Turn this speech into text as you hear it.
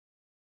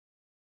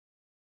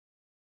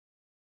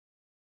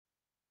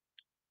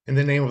In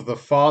the name of the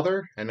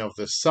Father, and of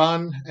the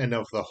Son, and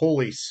of the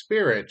Holy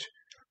Spirit.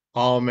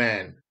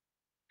 Amen.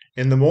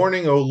 In the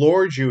morning, O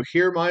Lord, you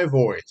hear my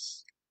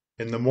voice.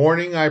 In the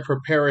morning I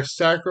prepare a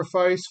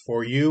sacrifice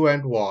for you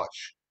and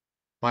watch.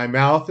 My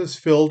mouth is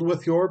filled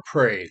with your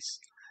praise,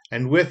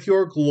 and with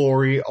your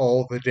glory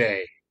all the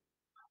day.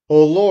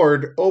 O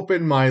Lord,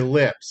 open my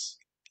lips,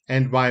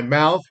 and my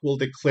mouth will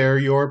declare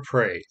your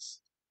praise.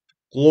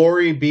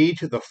 Glory be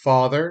to the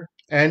Father,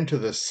 and to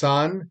the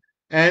Son,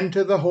 and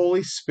to the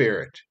Holy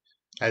Spirit,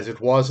 as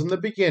it was in the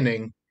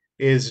beginning,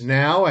 is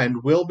now,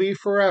 and will be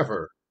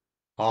forever.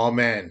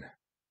 Amen.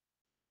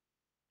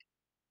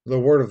 The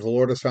word of the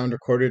Lord is found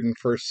recorded in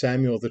 1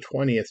 Samuel, the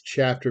 20th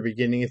chapter,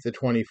 beginning at the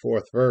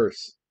 24th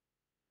verse.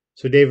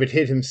 So David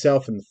hid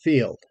himself in the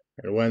field,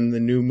 and when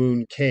the new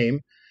moon came,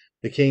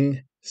 the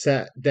king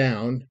sat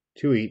down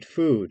to eat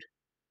food.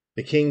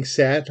 The king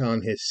sat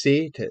on his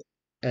seat,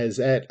 as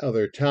at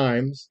other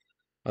times,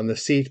 on the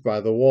seat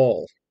by the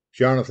wall.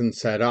 Jonathan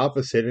sat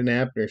opposite, and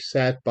Abner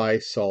sat by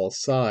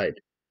Saul's side.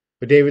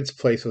 But David's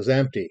place was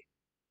empty.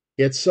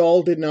 Yet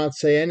Saul did not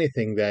say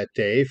anything that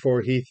day,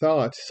 for he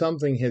thought,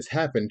 something has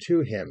happened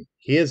to him.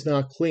 He is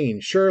not clean.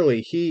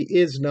 Surely he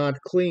is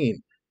not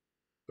clean.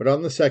 But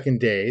on the second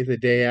day, the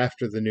day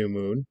after the new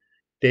moon,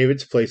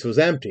 David's place was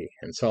empty.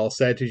 And Saul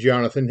said to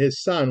Jonathan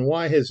his son,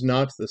 Why has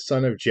not the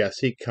son of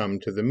Jesse come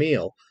to the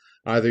meal,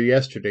 either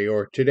yesterday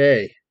or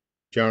today?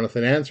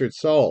 Jonathan answered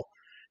Saul,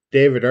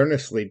 David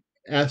earnestly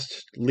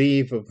asked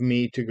leave of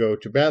me to go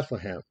to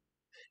Bethlehem.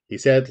 He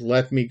said,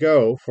 Let me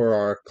go, for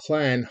our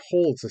clan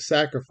holds a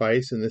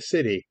sacrifice in the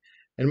city,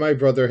 and my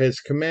brother has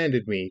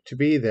commanded me to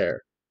be there.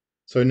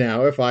 So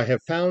now, if I have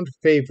found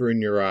favor in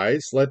your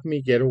eyes, let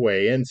me get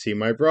away and see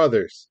my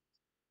brothers.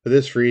 For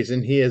this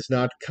reason he has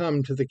not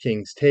come to the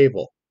king's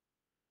table.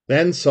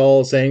 Then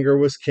Saul's anger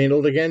was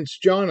kindled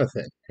against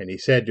Jonathan, and he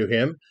said to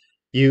him,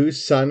 You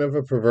son of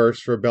a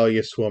perverse,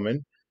 rebellious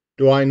woman,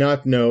 do I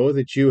not know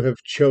that you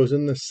have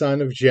chosen the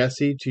son of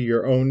Jesse to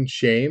your own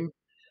shame,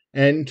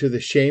 and to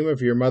the shame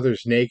of your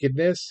mother's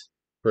nakedness?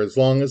 For as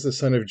long as the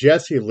son of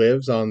Jesse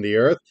lives on the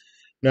earth,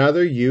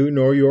 neither you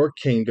nor your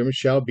kingdom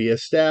shall be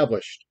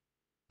established.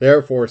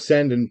 Therefore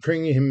send and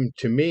bring him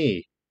to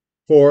me,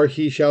 for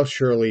he shall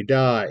surely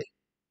die.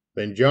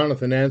 Then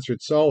Jonathan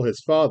answered Saul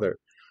his father,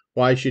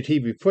 Why should he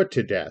be put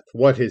to death?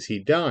 What has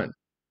he done?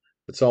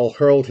 But Saul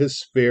hurled his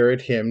spear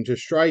at him to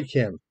strike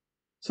him.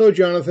 So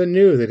Jonathan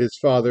knew that his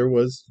father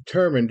was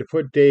determined to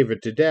put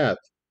David to death.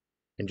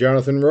 And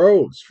Jonathan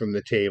rose from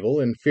the table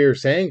in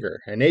fierce anger,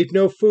 and ate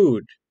no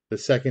food the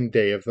second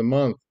day of the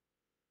month,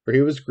 for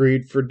he was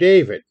grieved for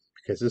David,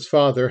 because his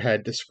father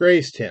had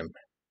disgraced him.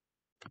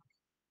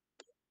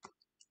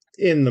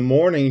 In the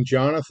morning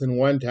Jonathan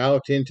went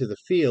out into the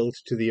field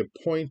to the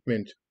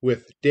appointment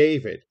with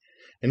David,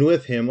 and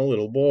with him a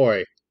little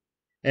boy.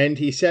 And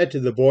he said to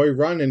the boy,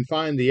 Run and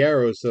find the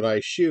arrows that I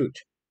shoot.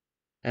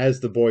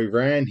 As the boy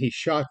ran, he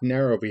shot an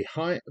arrow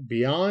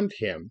beyond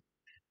him.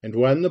 And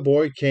when the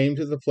boy came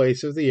to the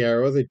place of the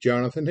arrow that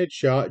Jonathan had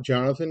shot,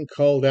 Jonathan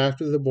called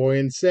after the boy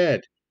and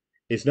said,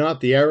 Is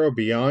not the arrow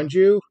beyond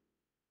you?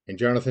 And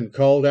Jonathan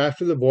called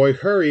after the boy,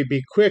 Hurry,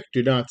 be quick,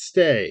 do not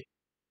stay.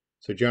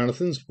 So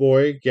Jonathan's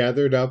boy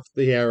gathered up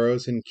the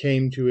arrows and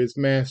came to his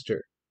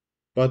master.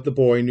 But the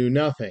boy knew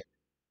nothing.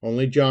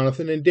 Only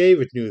Jonathan and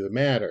David knew the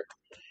matter.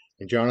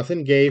 And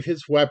Jonathan gave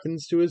his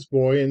weapons to his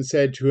boy and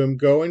said to him,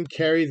 Go and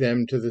carry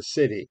them to the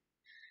city.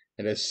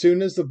 And as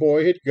soon as the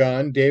boy had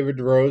gone,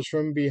 David rose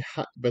from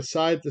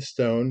beside the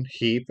stone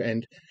heap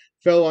and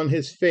fell on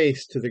his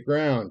face to the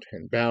ground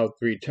and bowed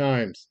 3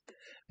 times.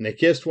 And they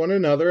kissed one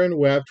another and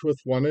wept with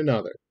one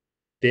another,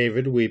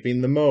 David weeping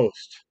the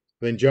most.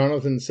 Then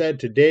Jonathan said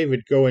to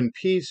David, Go in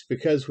peace,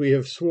 because we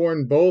have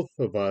sworn both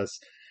of us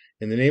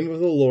in the name of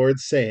the Lord,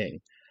 saying,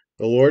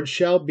 The Lord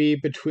shall be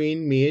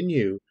between me and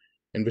you,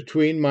 and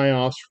between my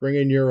offspring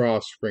and your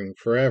offspring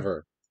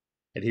forever.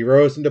 And he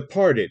rose and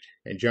departed,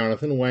 and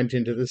Jonathan went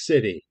into the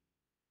city.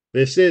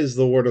 This is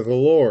the word of the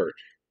Lord.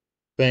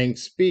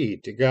 Thanks be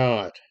to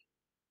God.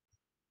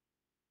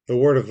 The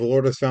word of the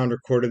Lord is found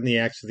recorded in the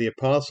Acts of the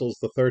Apostles,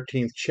 the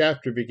 13th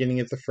chapter, beginning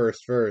at the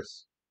 1st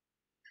verse.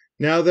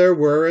 Now there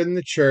were in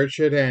the church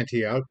at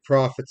Antioch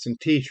prophets and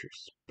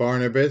teachers,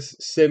 Barnabas,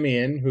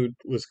 Simeon, who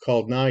was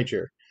called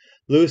Niger,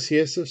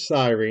 Lucius of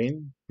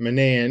Cyrene,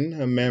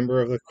 Manaen, a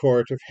member of the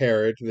court of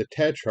Herod the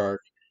Tetrarch,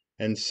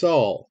 and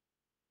Saul.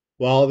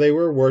 While they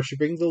were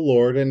worshiping the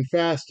Lord and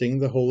fasting,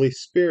 the Holy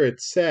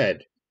Spirit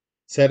said,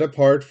 Set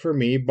apart for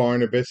me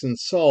Barnabas and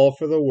Saul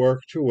for the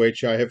work to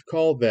which I have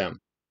called them.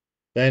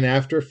 Then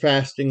after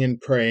fasting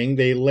and praying,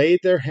 they laid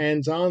their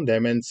hands on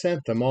them and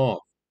sent them off.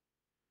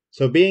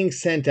 So being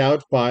sent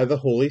out by the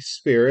Holy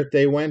Spirit,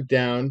 they went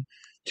down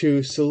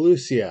to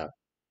Seleucia,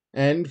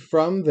 and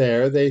from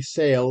there they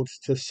sailed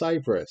to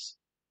Cyprus.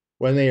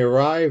 When they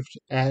arrived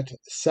at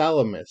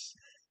Salamis,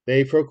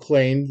 they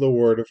proclaimed the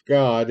word of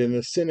God in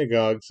the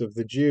synagogues of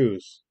the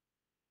Jews,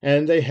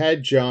 and they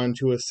had John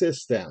to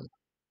assist them.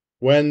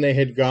 When they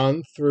had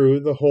gone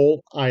through the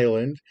whole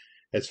island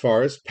as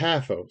far as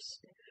Paphos,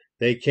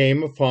 they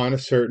came upon a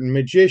certain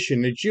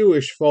magician, a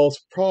Jewish false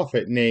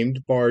prophet named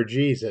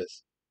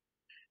Bar-Jesus.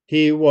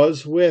 He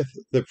was with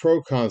the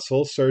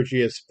proconsul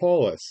Sergius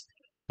Paulus,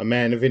 a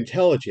man of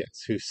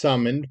intelligence, who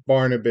summoned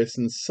Barnabas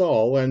and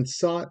Saul and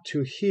sought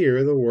to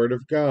hear the word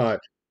of God.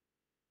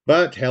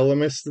 But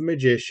Elymas the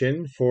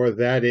magician, for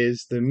that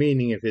is the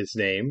meaning of his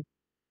name,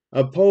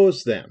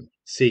 opposed them,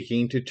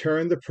 seeking to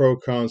turn the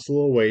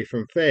proconsul away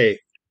from faith.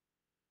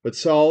 But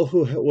Saul,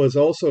 who was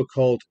also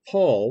called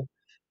Paul,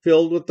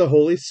 filled with the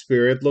Holy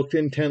Spirit, looked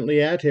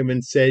intently at him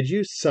and said,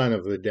 "You son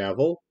of the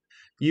devil,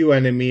 you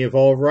enemy of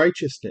all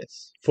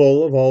righteousness,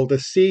 full of all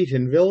deceit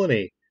and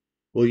villainy,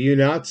 will you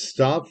not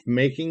stop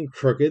making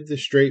crooked the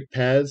straight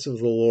paths of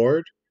the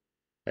Lord?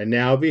 And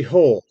now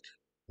behold,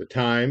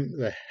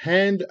 the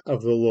hand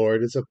of the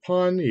Lord is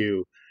upon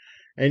you,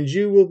 and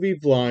you will be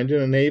blind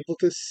and unable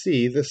to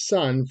see the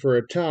sun for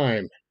a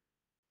time."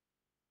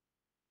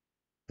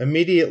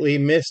 Immediately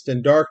mist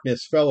and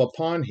darkness fell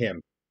upon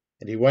him,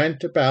 and he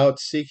went about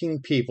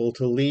seeking people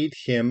to lead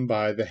him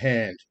by the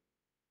hand.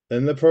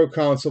 Then the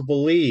proconsul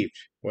believed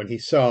when he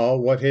saw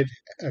what had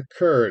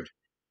occurred,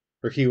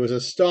 for he was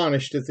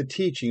astonished at the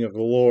teaching of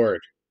the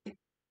Lord.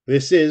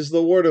 This is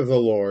the word of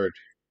the Lord.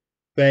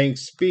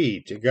 Thanks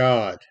be to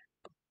God.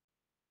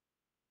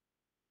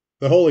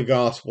 The Holy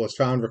Gospel is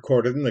found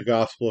recorded in the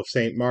Gospel of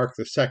St. Mark,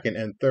 the 2nd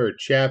and 3rd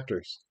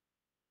chapters.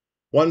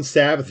 One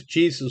Sabbath,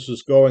 Jesus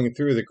was going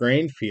through the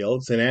grain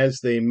fields, and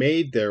as they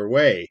made their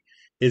way,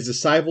 his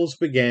disciples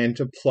began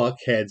to pluck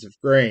heads of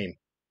grain.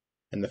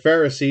 And the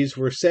Pharisees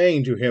were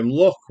saying to him,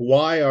 "Look,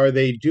 why are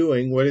they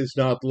doing what is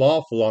not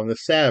lawful on the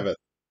Sabbath?"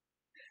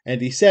 And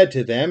he said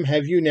to them,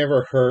 "Have you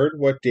never heard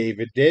what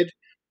David did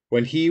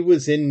when he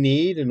was in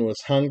need and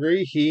was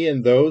hungry, he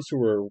and those who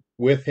were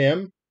with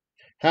him?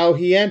 How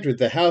he entered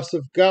the house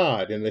of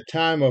God in the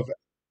time of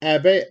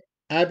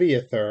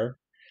Abiathar,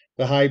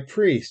 the high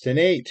priest, and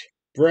ate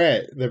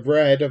the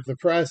bread of the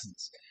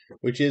presence,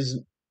 which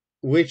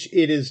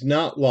it is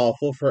not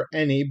lawful for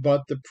any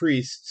but the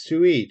priests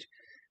to eat,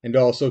 and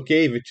also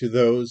gave it to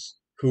those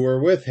who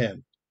were with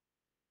him."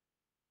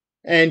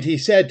 And he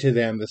said to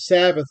them, "The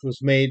Sabbath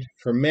was made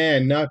for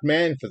man, not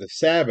man for the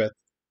Sabbath.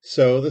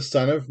 So the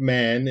Son of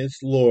Man is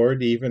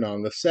Lord even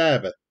on the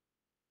Sabbath."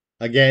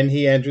 Again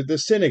he entered the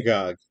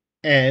synagogue,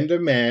 and a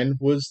man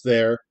was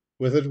there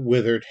with a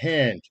withered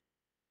hand.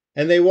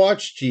 And they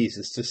watched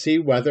Jesus to see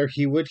whether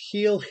he would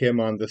heal him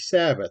on the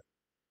Sabbath,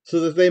 so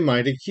that they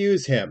might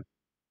accuse him.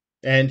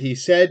 And he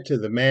said to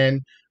the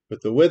man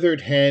with the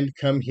withered hand,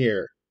 "Come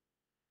here."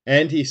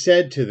 And he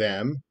said to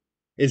them,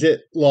 "Is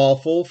it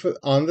lawful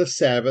on the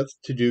Sabbath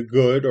to do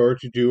good or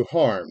to do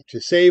harm,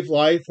 to save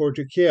life or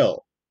to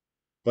kill?"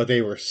 But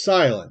they were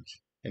silent,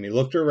 and he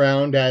looked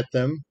around at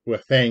them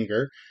with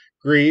anger,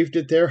 grieved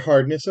at their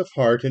hardness of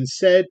heart, and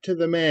said to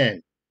the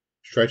man,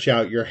 "Stretch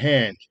out your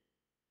hand."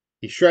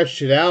 He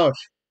stretched it out,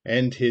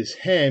 and his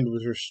hand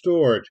was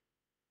restored.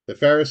 The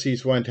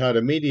Pharisees went out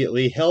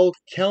immediately, held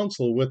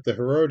counsel with the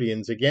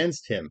Herodians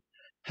against him,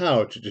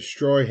 how to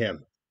destroy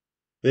him.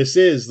 This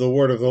is the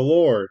word of the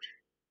Lord.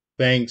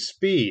 Thanks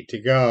be to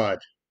God.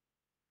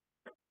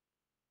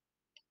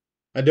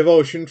 A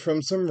devotion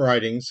from some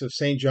writings of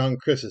St. John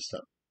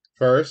Chrysostom.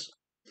 First,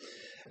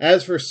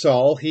 as for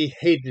Saul, he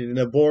hated and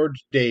abhorred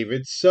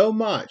David so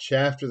much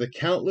after the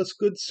countless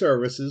good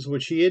services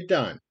which he had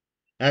done,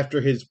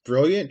 after his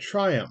brilliant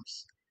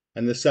triumphs,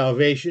 and the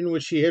salvation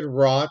which he had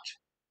wrought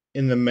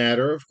in the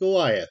matter of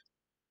Goliath,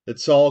 that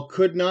Saul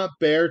could not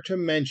bear to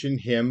mention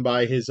him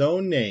by his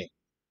own name,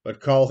 but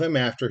call him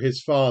after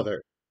his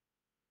father.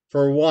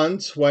 For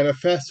once, when a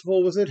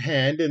festival was at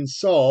hand, and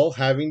Saul,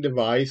 having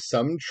devised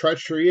some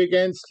treachery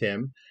against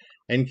him,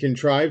 and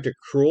contrived a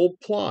cruel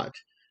plot,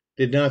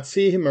 did not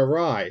see him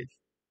arrive,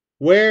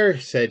 "Where,"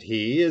 said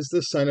he, "is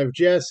the son of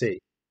Jesse?"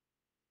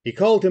 He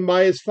called him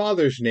by his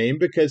father's name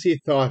because he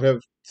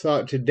thought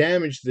to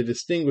damage the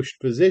distinguished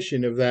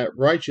position of that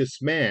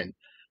righteous man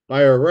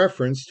by a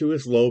reference to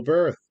his low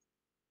birth.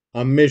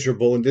 A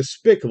miserable and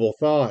despicable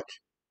thought!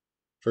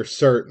 For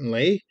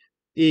certainly,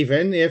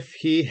 even if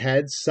he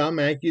had some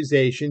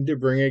accusation to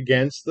bring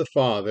against the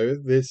father,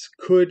 this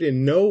could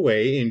in no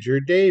way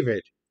injure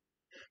David.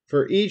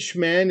 For each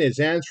man is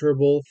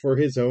answerable for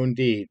his own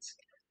deeds,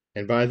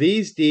 and by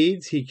these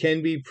deeds he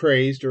can be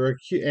praised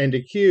and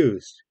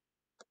accused.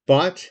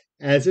 But,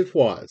 as it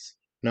was,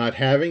 not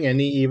having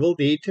any evil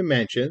deed to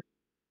mention,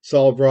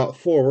 Saul brought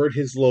forward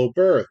his low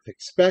birth,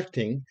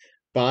 expecting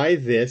by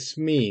this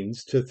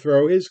means to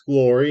throw his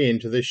glory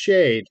into the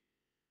shade,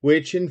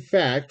 which in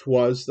fact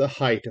was the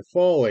height of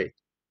folly.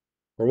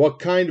 For what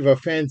kind of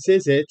offense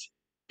is it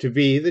to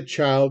be the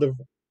child of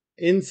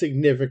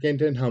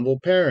insignificant and humble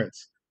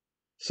parents?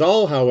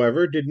 Saul,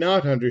 however, did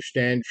not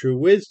understand true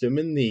wisdom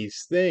in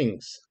these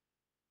things.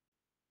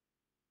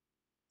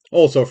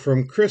 Also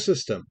from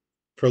Chrysostom,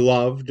 for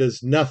love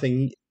does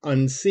nothing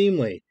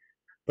unseemly,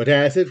 but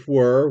as it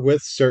were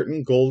with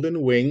certain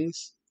golden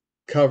wings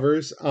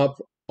covers up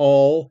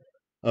all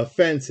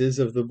offenses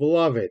of the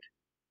beloved.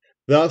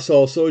 Thus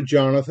also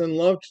Jonathan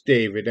loved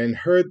David, and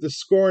heard the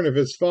scorn of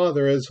his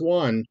father as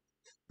one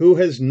who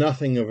has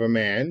nothing of a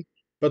man,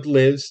 but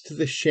lives to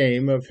the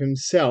shame of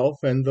himself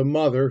and the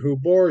mother who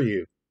bore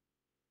you.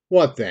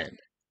 What then?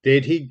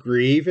 Did he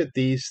grieve at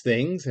these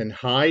things and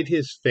hide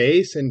his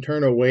face and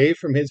turn away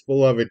from his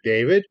beloved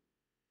David?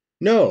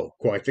 No,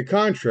 quite the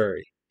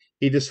contrary.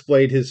 He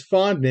displayed his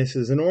fondness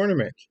as an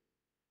ornament.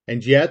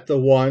 And yet the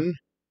one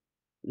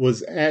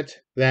was at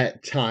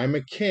that time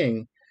a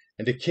king,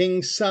 and a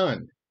king's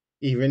son,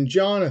 even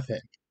Jonathan.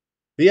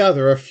 The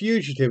other a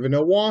fugitive and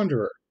a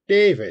wanderer,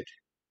 David.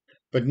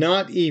 But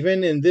not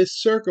even in this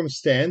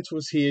circumstance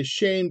was he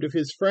ashamed of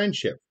his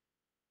friendship,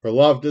 for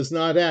love does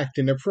not act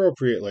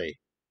inappropriately.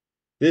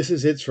 This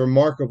is its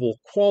remarkable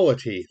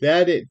quality,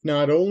 that it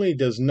not only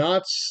does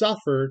not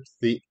suffer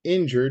the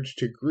injured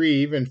to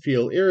grieve and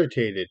feel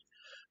irritated,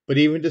 but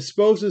even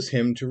disposes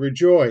him to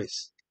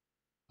rejoice.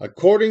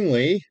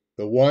 Accordingly,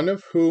 the one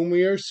of whom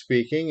we are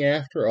speaking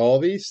after all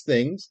these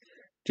things,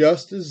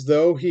 just as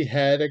though he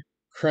had a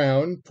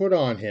crown put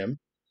on him,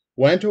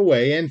 went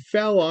away and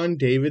fell on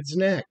David's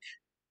neck.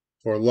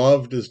 For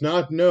love does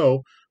not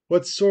know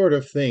what sort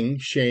of thing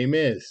shame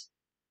is.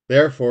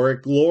 Therefore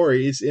it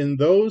glories in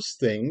those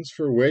things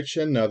for which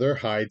another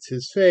hides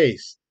his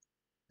face.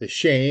 The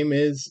shame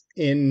is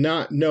in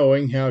not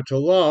knowing how to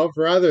love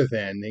rather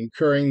than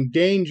incurring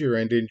danger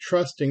and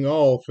entrusting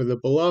all for the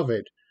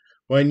beloved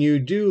when you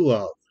do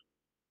love.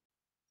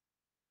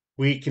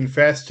 We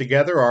confess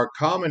together our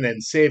common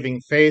and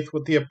saving faith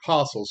with the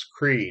Apostles'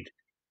 Creed.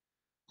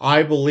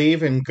 I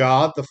believe in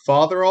God the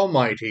Father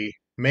Almighty,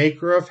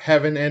 maker of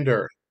heaven and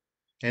earth,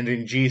 and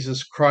in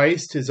Jesus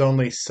Christ, his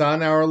only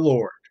Son, our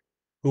Lord,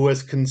 who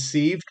was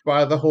conceived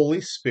by the Holy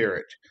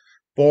Spirit,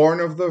 born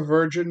of the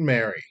Virgin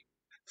Mary,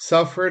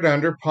 suffered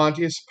under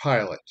Pontius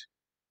Pilate,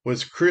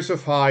 was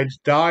crucified,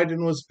 died,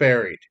 and was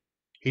buried.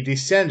 He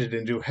descended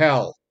into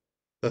hell.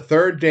 The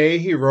third day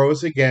he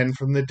rose again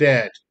from the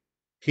dead.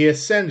 He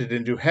ascended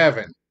into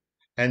heaven,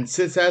 and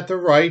sits at the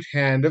right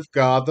hand of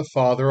God the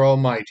Father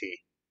Almighty.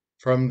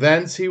 From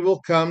thence he will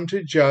come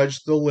to judge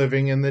the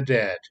living and the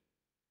dead.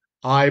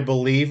 I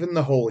believe in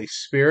the Holy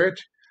Spirit,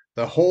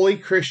 the holy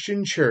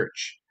Christian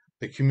Church,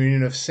 the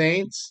communion of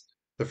saints,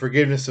 the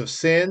forgiveness of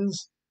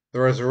sins, the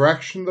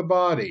resurrection of the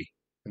body,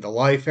 and the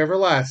life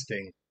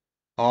everlasting.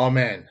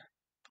 Amen.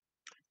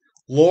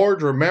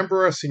 Lord,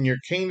 remember us in your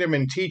kingdom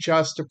and teach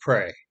us to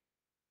pray.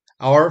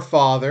 Our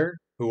Father,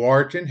 who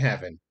art in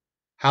heaven,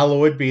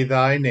 hallowed be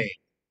thy name.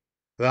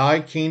 Thy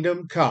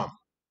kingdom come,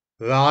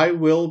 thy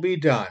will be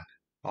done,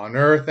 on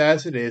earth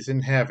as it is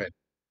in heaven.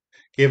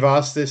 Give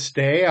us this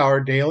day our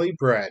daily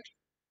bread,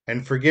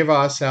 and forgive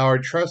us our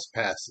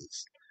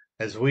trespasses,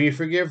 as we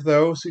forgive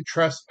those who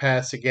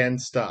trespass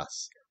against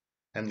us.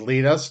 And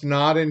lead us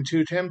not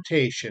into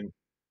temptation,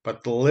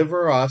 but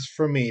deliver us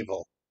from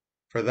evil.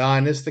 For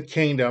thine is the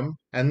kingdom,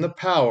 and the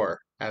power,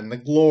 and the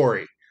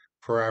glory,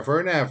 forever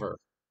and ever.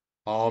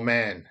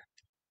 Amen.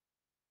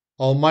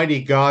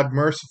 Almighty God,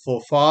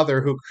 merciful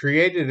Father, who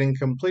created and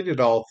completed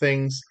all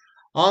things,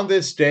 on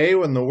this day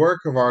when the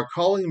work of our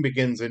calling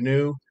begins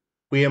anew,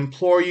 we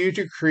implore you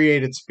to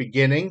create its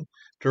beginning,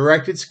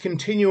 direct its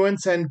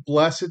continuance, and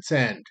bless its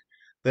end,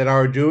 that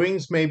our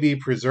doings may be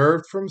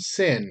preserved from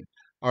sin,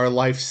 our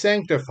life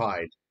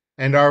sanctified,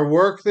 and our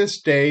work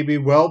this day be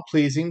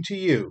well-pleasing to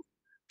you,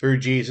 through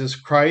Jesus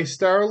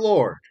Christ our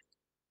Lord.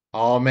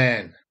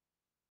 Amen.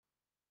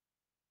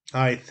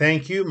 I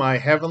thank you, my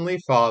heavenly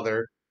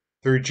Father,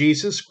 through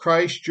Jesus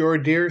Christ, your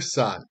dear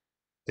Son,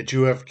 that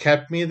you have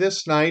kept me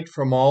this night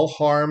from all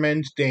harm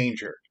and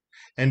danger.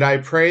 And I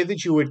pray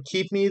that you would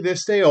keep me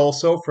this day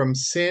also from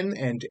sin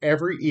and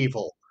every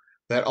evil,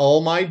 that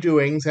all my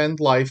doings and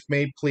life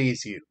may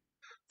please you.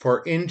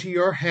 For into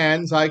your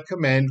hands I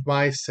commend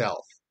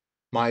myself,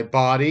 my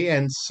body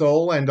and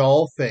soul and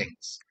all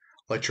things.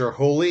 Let your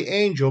holy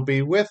angel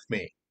be with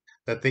me,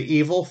 that the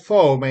evil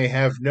foe may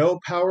have no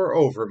power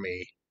over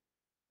me.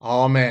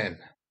 Amen.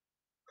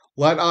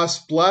 Let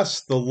us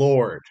bless the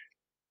Lord.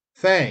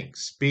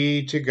 Thanks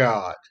be to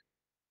God.